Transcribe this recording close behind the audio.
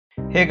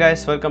Hey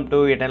guys, welcome to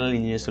Eternal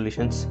Engineer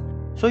Solutions.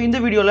 So இந்த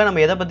வீடியோல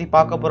நம்ம எதை பத்தி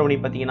பார்க்க போறோம் அப்படி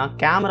பாத்தீங்கன்னா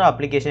கேமரா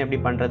அப்ளிகேஷன் எப்படி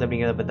பண்றது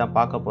அப்படிங்கறத பத்தி தான்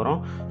பார்க்க போறோம்.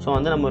 சோ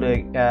வந்து நம்ம ஒரு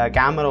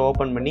கேமரா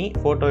ஓபன் பண்ணி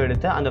போட்டோ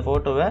எடுத்து அந்த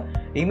போட்டோவை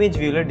இமேஜ்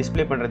வியூல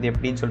டிஸ்ப்ளே பண்றது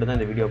எப்படின்னு சொல்லிட்டு தான்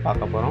இந்த வீடியோ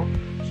பார்க்க போறோம்.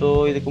 சோ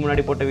இதுக்கு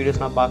முன்னாடி போட்ட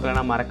வீடியோஸ்லாம்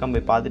பார்க்கலனா மறக்காம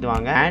போய் பார்த்துட்டு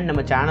வாங்க. And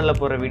நம்ம சேனல்ல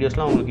போற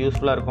வீடியோஸ்லாம் உங்களுக்கு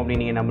யூஸ்ஃபுல்லா இருக்கும்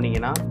அப்படி நீங்க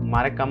நம்புனீங்கன்னா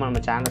மறக்காம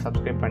நம்ம சேனலை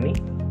சப்ஸ்கிரைப் பண்ணி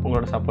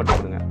உங்களோட சப்போர்ட்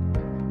கொடுங்க.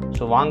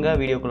 சோ வாங்க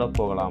வீடியோக்குள்ள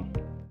போகலாம்.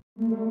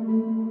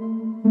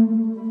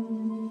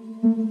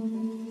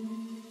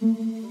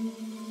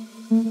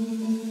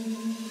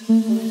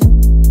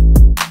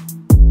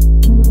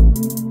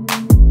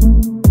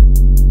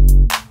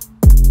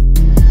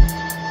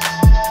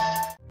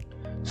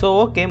 ஸோ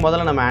ஓகே,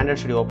 முதல்ல நம்ம ஆண்ட்ராய்ட்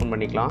ஸ்டுடியோ ஓப்பன்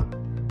பண்ணிக்கலாம்.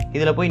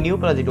 இதில் போய் நியூ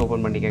ப்ராஜெக்ட்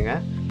ஓப்பன் பண்ணிக்கோங்க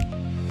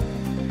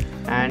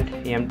அண்ட்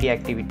எம்டி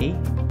ஆக்டிவிட்டி.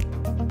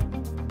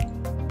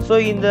 ஸோ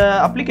இந்த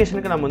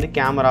அப்ளிகேஷனுக்கு நம்ம வந்து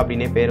கேமரா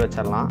அப்படின்னே பேர்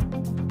வச்சிடலாம்.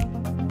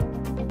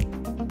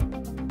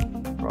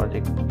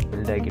 ப்ராஜெக்ட்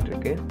பில்ட் ஆகிட்டு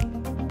இருக்கு.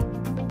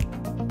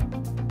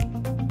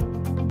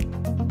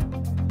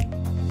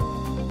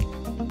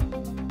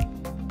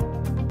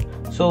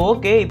 ஸோ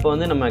ஓகே, இப்போ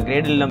வந்து நம்ம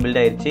கிரேடெல்லாம்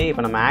பில்ட் ஆயிடுச்சு.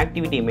 இப்போ நம்ம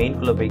ஆக்டிவிட்டி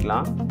மெயின்குள்ளே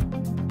போய்க்கலாம்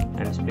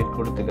அண்ட் ஸ்ப்ளிட்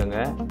கொடுத்துக்கோங்க.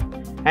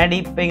 அண்ட்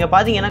இப்போ இங்கே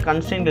பார்த்தீங்கன்னா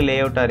கன்ஸ்ட்ரெயின்ட்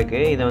லேஅவுட்டாக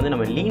இருக்குது. இதை வந்து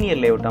நம்ம லீனியர்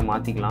லேஅவுட்டாக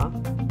மாற்றிக்கலாம்.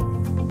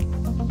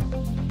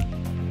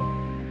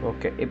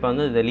 ஓகே, இப்போ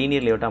வந்து இதை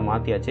லீனியர் லேஅவுட்டாக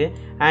மாற்றியாச்சு.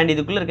 அண்ட்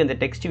இதுக்குள்ளே இருக்க இந்த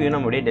டெக்ஸ்ட் வியூ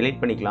நம்ம அப்படியே டெலீட்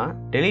பண்ணிக்கலாம்.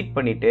 டெலீட்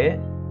பண்ணிவிட்டு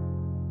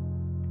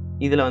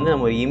இதில் வந்து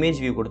நம்ம ஒரு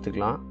இமேஜ் வியூ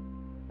கொடுத்துக்கலாம்.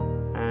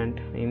 அண்ட்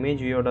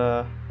இமேஜ் வியூவோட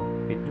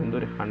பிட் வந்து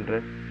ஒரு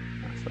 100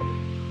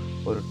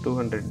 ஒரு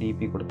 200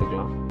 dp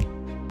கொடுத்துக்கலாம்.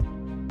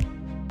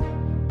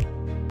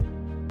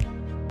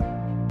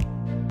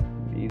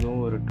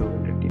 இதுவும் ஒரு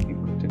 200 dp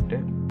கொடுத்துட்டு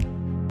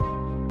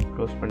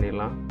க்ளோஸ்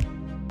பண்ணிடலாம்.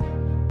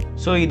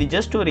 ஸோ இது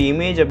ஜஸ்ட் ஒரு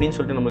இமேஜ் அப்படின்னு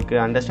சொல்லிட்டு நமக்கு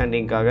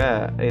அண்டர்ஸ்டாண்டிங்காக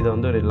இதை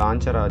வந்து ஒரு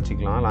லான்ச்சராக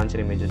வச்சுக்கலாம்,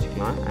 லான்ச்சர் இமேஜ்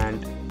வச்சுக்கலாம்.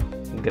 அண்ட்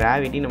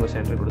கிராவிட்டி நம்ம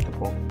centre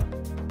கொடுத்துப்போம்.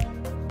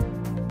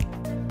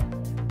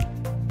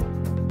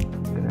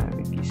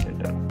 Gravity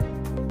centre.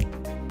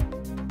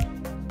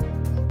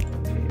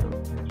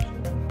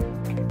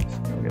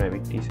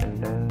 Gravity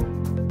centre.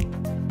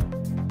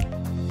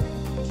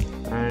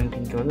 And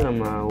இங்கே வந்து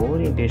நம்ம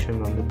ஓரியன்டேஷன்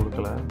வந்து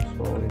கொடுக்கல.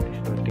 ஸோ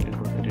ஓரியன்டேஷன் வெர்டிகல்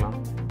கொடுத்துக்கலாம்.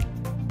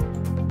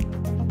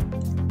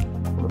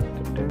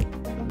 கொடுத்துட்டு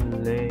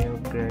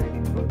லேஅவுட்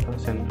கிராவிட்டி கொடுத்தா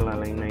சென்ட்ரல்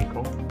அலைன்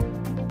ஆகிக்கும்.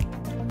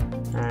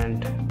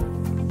 அண்ட்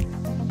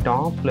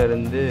டாப்ல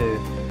இருந்து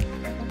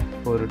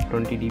ஒரு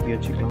 20 dp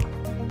வச்சுக்கலாம்.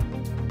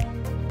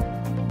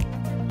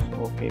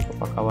 ஓகே, இப்போ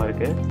பக்காவாக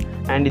இருக்குது.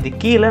 அண்ட் இது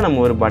கீழே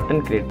நம்ம ஒரு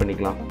பட்டன் க்ரியேட்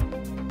பண்ணிக்கலாம்.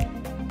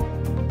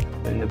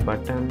 இந்த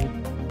பட்டன்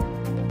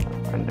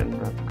கண்டென்ட்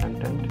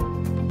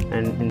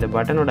அண்ட் இந்த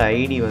பட்டனோட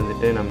ஐடி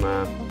வந்துட்டு நம்ம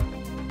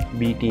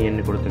BTN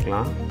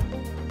கொடுத்துக்கலாம்.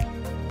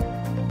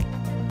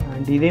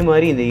 அண்ட் இதே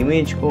மாதிரி இந்த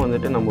இமேஜ்க்கும்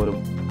வந்துட்டு நம்ம ஒரு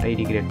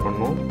ஐடி கிரியேட்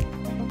பண்ணோம்.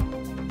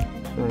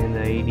 ஸோ இந்த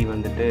ஐடி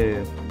வந்துட்டு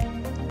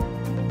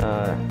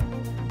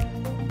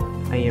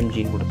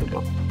IMGன்னு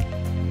கொடுத்துக்கலாம்.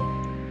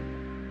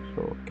 ஸோ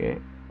ஓகே,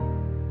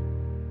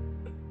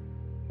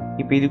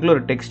 இப்போ இதுக்குள்ளே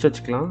ஒரு டெக்ஸ்ட்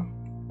வச்சுக்கலாம்.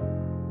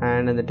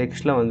 அண்ட் அந்த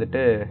டெக்ஸ்ட்டில்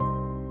வந்துட்டு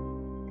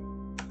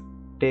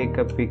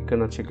டேக் அ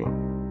பிக்னு வச்சுக்கலாம்.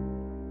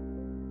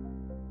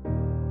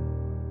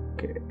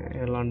 ஓகே,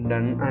 எல்லாம்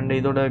டன். அண்ட்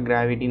இதோட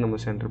கிராவிட்டி நம்ம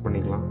சென்டர்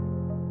பண்ணிக்கலாம்.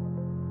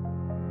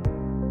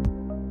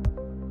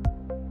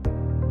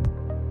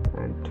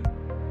 அண்ட்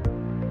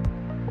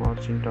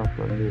மார்ஜின்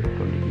டாப்ல வந்து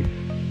 20.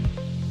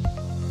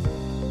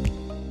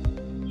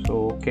 ஸோ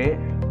ஓகே,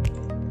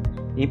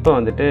 இப்போ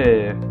வந்துட்டு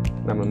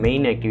நம்ம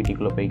மெயின்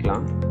ஆக்டிவிட்டிக்குள்ளே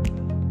போய்க்கலாம்.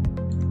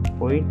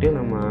 போயிட்டு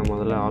நம்ம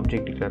முதல்ல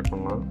ஆப்ஜெக்ட் டிக்ளேர்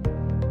பண்ணலாம்.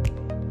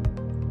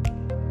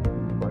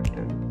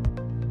 Button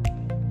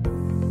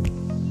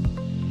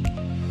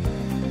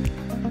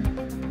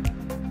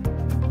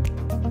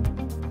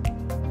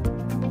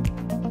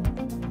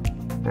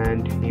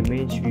and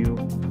image view.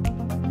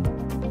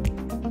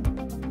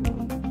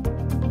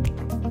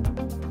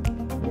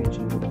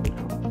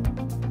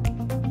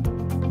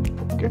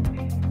 Okay,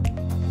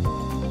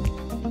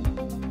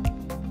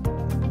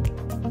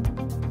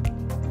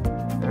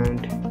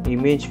 and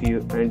image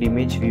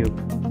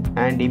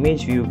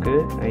view க்கு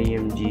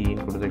IMG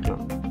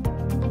கொடுத்துக்கலாம்.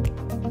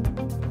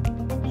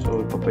 ஸோ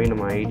இப்போ போய்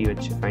நம்ம ஐடி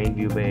வச்சு find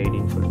view by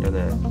ஐடின்னு சொல்லிட்டு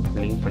அதை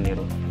லிங்க்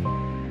பண்ணிடலாம்.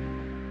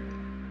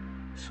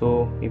 ஸோ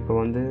இப்போ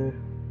வந்து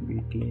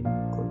BTN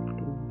equal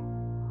to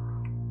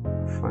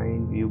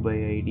find view by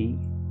id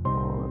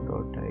or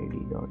dot id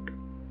dot.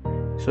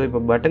 So இப்போ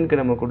பட்டனுக்கு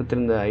நம்ம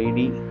கொடுத்துருந்த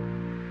ஐடி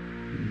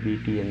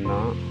BTN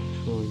தான்.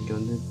 ஸோ இங்கே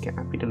வந்து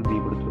கேபிட்டல் B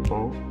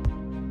கொடுத்துருக்கோம்.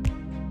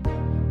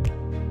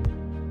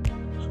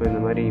 ஸோ இந்த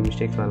மாதிரி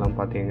மிஸ்டேக்ஸ் எல்லாம்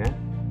பார்த்துங்க.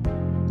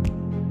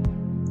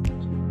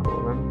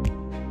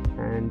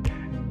 And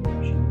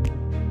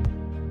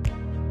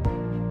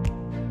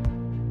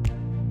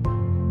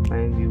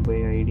find view by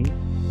id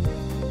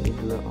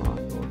இதில்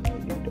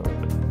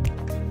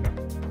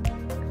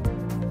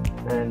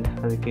அண்ட்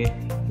அதுக்கு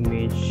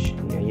இமேஜ்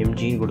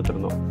IMGன்னு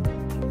கொடுத்துருந்தோம்.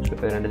 ஸோ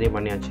இப்போ ரெண்டுத்தையும்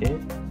பண்ணியாச்சு.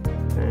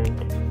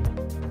 And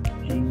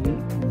GE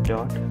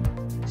dot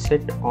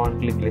set on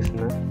click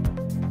listener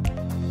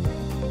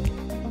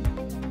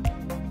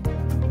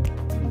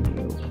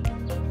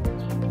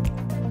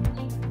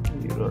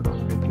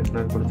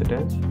partner கொடுத்துட்டு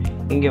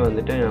இங்கே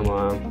வந்துட்டு நம்ம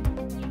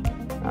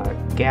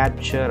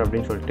கேப்சர்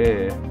அப்படின்னு சொல்லிட்டு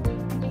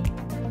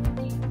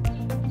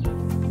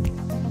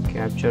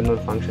கேப்சர்னு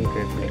ஒரு ஃபங்க்ஷன்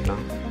க்ரியேட்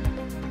பண்ணிக்கலாம்.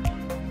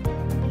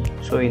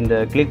 ஸோ இந்த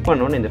கிளிக்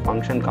பண்ணோன்னு இந்த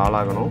ஃபங்க்ஷன் கால்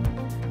ஆகணும்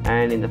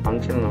அண்ட் இந்த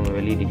ஃபங்க்ஷனை நம்ம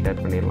வெளியே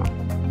டிக்ளேர் பண்ணிடலாம்.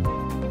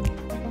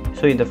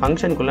 ஸோ இந்த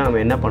ஃபங்க்ஷனுக்குள்ளே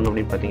நம்ம என்ன பண்ணணும்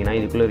அப்படின்னு பார்த்தீங்கன்னா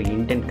இதுக்குள்ளே ஒரு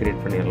இன்டென்ட்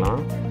க்ரியேட்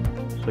பண்ணிடலாம்.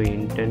 So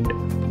intend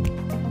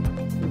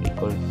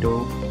equal to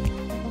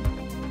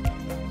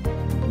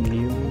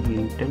new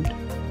intent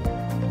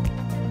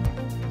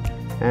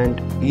and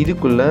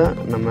இதுக்குள்ள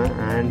நம்ம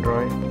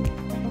android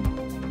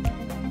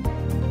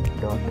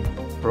dot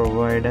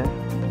provider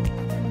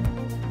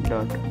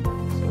dot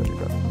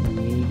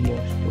media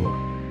store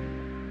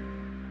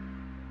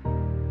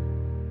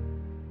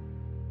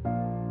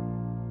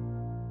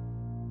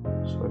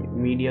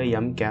media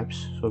m caps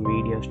so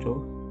media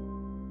store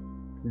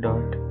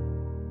dot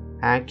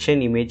action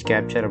image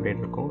capture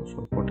அப்படின்னு இருக்கும். ஸோ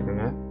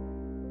போட்டுக்கோங்க.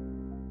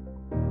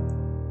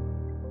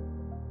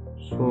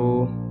 ஸோ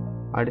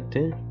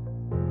அடுத்து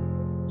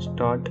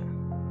ஸ்டார்ட்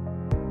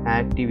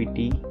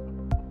ஆக்டிவிட்டி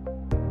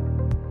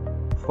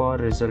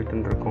ஃபார்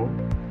ரிசல்ட்னு இருக்கும்.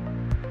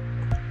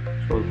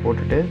 ஸோ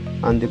போட்டுட்டு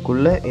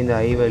அதுக்குள்ளே இந்த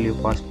ஐ வேல்யூ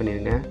பாஸ்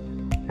பண்ணிடுங்க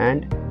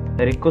அண்ட்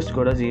ரிக்வஸ்ட்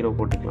கூட 0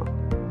 போட்டுக்கலாம்.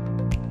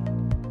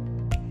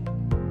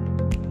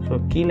 ஸோ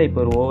கீழே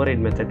இப்போ ஒரு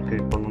ஓவர்ரைட் மெத்தட்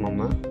க்ரியேட் பண்ணணும்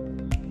நம்ம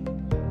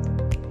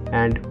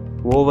and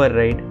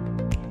override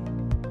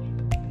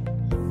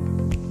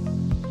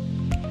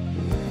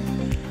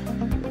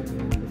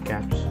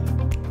caps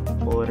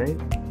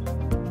override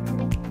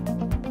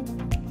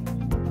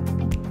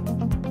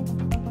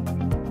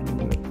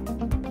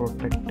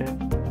protected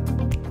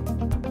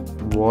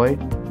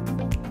void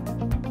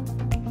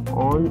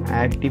on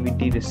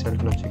activity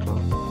result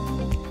வச்சுக்கலாம்.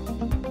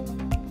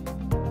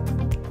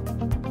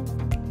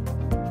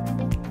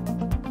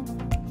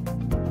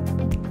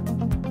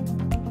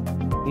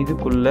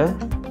 இதுக்குள்ள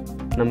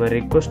நம்ம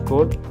request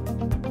code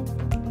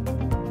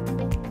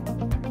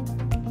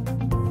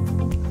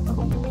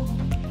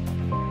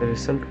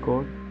result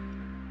code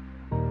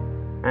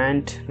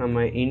and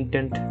நம்ம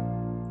intent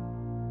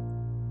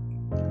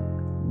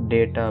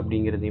data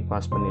அப்படிங்கிறதையும்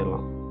பாஸ்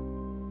பண்ணிடலாம்.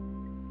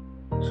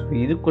 ஸோ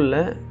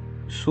இதுக்குள்ள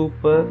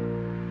super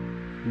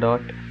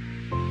dot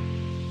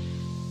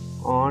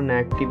on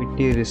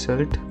activity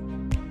result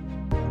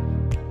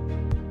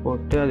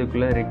போட்டு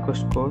அதுக்குள்ள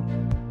request code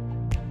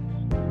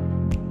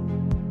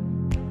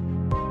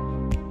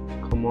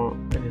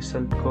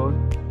result code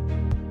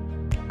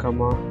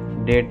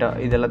data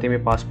இது எல்லாத்தையுமே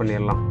பாஸ்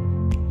பண்ணிடலாம்.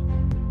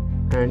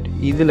 அண்ட்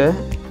இதில்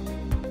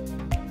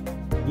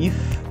if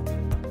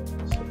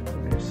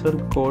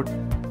result code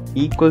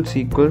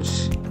equals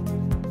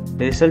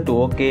result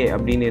okay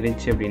அப்படின்னு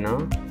இருந்துச்சு அப்படின்னா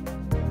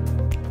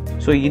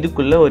ஸோ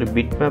இதுக்குள்ள ஒரு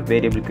bitmap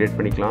வேரியபிள் கிரியேட்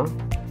பண்ணிக்கலாம்.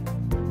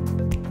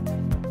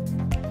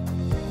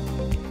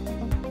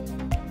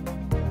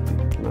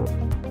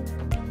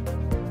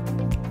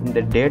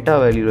 இந்த டேட்டா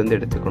வேல்யூ வந்து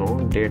எடுத்துக்கணும்.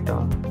 Data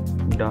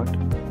dot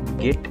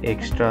get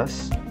extras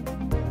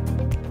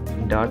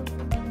dot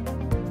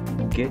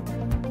get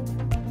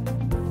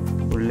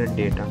உள்ள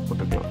டேட்டா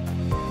போட்டுக்கலாம்.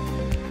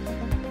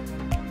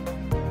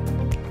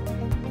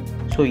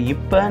 ஸோ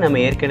இப்போ நம்ம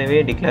ஏற்கனவே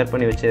டிக்ளேர்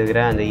பண்ணி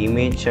வச்சிருக்கிற அந்த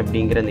இமேஜ்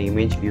அப்படிங்கிற அந்த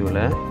இமேஜ்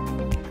வியூவில்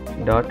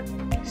டாட்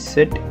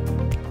செட்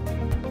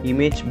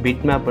இமேஜ்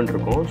பிட்மேப்னு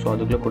இருக்கும். ஸோ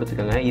அதுக்குள்ளே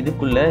கொடுத்துக்கோங்க.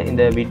 இதுக்குள்ளே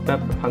இந்த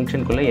பிட்மேப்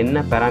ஃபங்க்ஷனுக்குள்ளே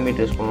என்ன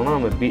பேராமீட்டர்ஸ் பண்ணணும்னா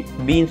நம்ம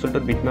பின்னு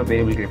சொல்லிட்டு ஒரு பிட்மேப்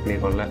வேரியபிள் கிரியேட்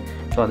பண்ணியிருக்கோம்ல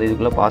ஸோ அது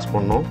இதுக்குள்ளே பாஸ்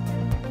பண்ணணும்.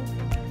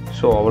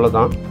 ஸோ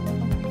அவ்வளோதான்.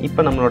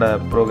 இப்போ நம்மளோட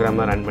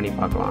ப்ரோக்ராமை ரன் பண்ணி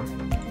பார்க்கலாம்.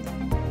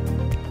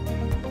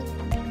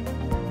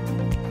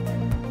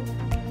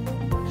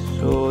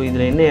 ஸோ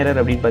இதில் என்ன எரர்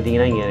அப்படின்னு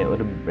பார்த்தீங்கன்னா இங்கே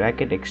ஒரு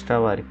ப்ராக்கெட்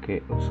எக்ஸ்ட்ராவாக இருக்குது.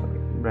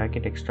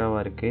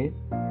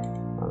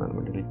 அதை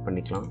நம்ம டிலீட்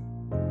பண்ணிக்கலாம்.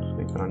 ஸோ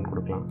இப்போ ரன்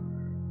கொடுக்கலாம்.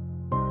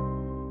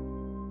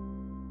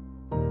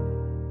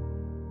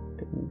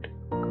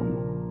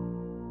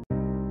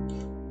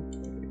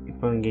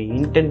 இப்போ இங்கே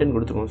இன்டென்ட்னு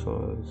கொடுத்துருக்கோம். So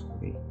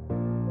sorry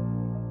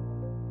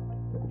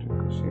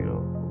 0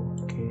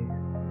 okay.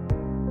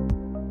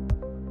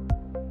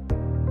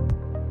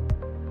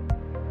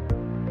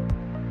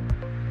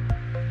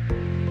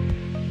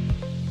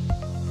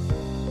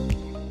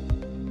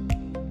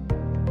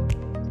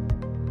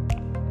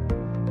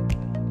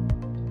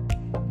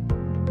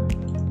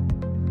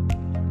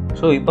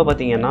 ஸோ இப்போ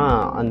பார்த்தீங்கன்னா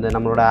அந்த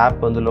நம்மளோட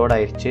ஆப் வந்து லோட்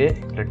ஆயிடுச்சு.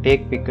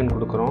 டேக் பிக்குன்னு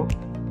கொடுக்குறோம்.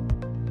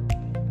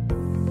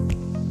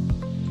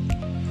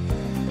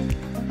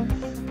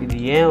 இது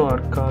ஏன்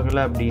ஒர்க்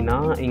ஆகலை அப்படின்னா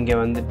இங்கே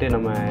வந்துட்டு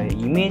நம்ம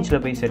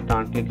இமேஜில் போய் செட்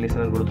ஆன் கிளிக்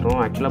லிசன்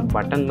கொடுத்துரும். ஆக்சுவலாக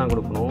பட்டன் தான்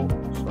கொடுக்கணும்.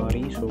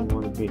 சாரி. ஸோ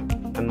அது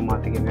பட்டன்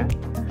மாற்றிக்கங்க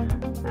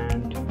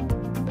அண்ட்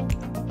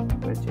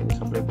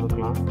சேஞ்சஸ் அப்ளை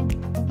கொடுக்கலாம்.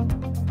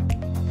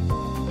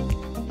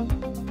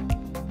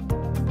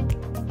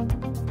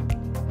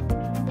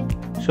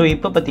 ஸோ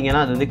இப்போ பார்த்தீங்கன்னா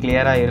அது வந்து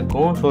கிளியராக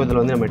இருக்கும். ஸோ இதில்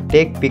வந்து நம்ம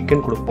டேக்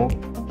பிக்குன்னு கொடுப்போம்.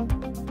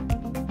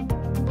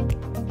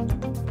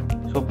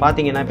 ஸோ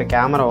பார்த்தீங்கன்னா இப்போ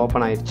கேமரா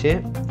ஓப்பன் ஆயிடுச்சு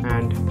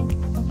அண்ட்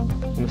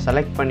நம்ம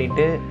செலக்ட்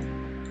பண்ணிவிட்டு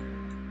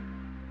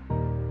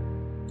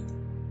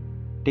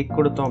டிக்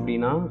கொடுத்தோம்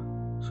அப்படின்னா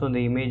ஸோ இந்த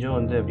இமேஜும்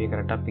வந்து அப்படியே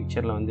கரெக்டாக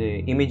பிக்சரில் வந்து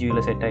இமேஜ்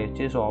வியூவில் செட்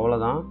ஆகிடுச்சு. ஸோ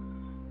அவ்வளோதான்.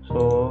 ஸோ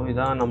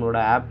இதான் நம்மளோட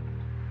ஆப்,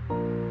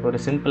 ஒரு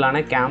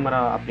சிம்பிளான கேமரா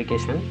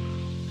அப்ளிகேஷன்.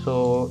 ஸோ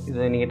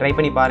இதை நீங்கள் ட்ரை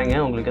பண்ணி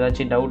பாருங்கள். உங்களுக்கு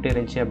ஏதாச்சும் டவுட்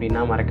இருந்துச்சு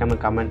அப்படின்னா மறக்காமல்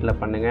கமெண்ட்டில்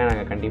பண்ணுங்கள்.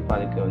 நாங்கள் கண்டிப்பாக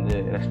அதுக்கு வந்து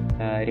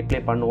ரிப்ளை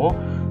பண்ணுவோம்.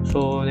 ஸோ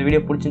இந்த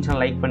வீடியோ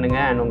பிடிச்சிருந்துச்சுன்னா லைக்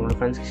பண்ணுங்கள் அண்ட் உங்களோட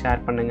ஃப்ரெண்ட்ஸ்க்கு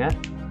ஷேர் பண்ணுங்கள்.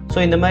 ஸோ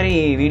இந்த மாதிரி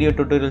வீடியோ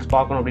டியூட்டோரியல்ஸ்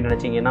பார்க்கணும் அப்படின்னு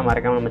நினச்சிங்கன்னா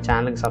மறக்காமல் நம்ம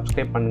சேனலுக்கு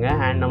சப்ஸ்கிரைப் பண்ணுங்கள்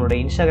அண்ட் நம்மளோட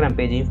இன்ஸ்டாகிராம்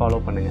பேஜையும் ஃபாலோ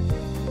பண்ணுங்கள்.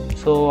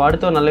 ஸோ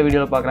அடுத்த ஒரு நல்ல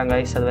வீடியோவில் பார்க்குறாங்க.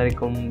 அது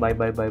வரைக்கும் by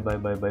by by by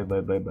by by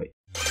by by by.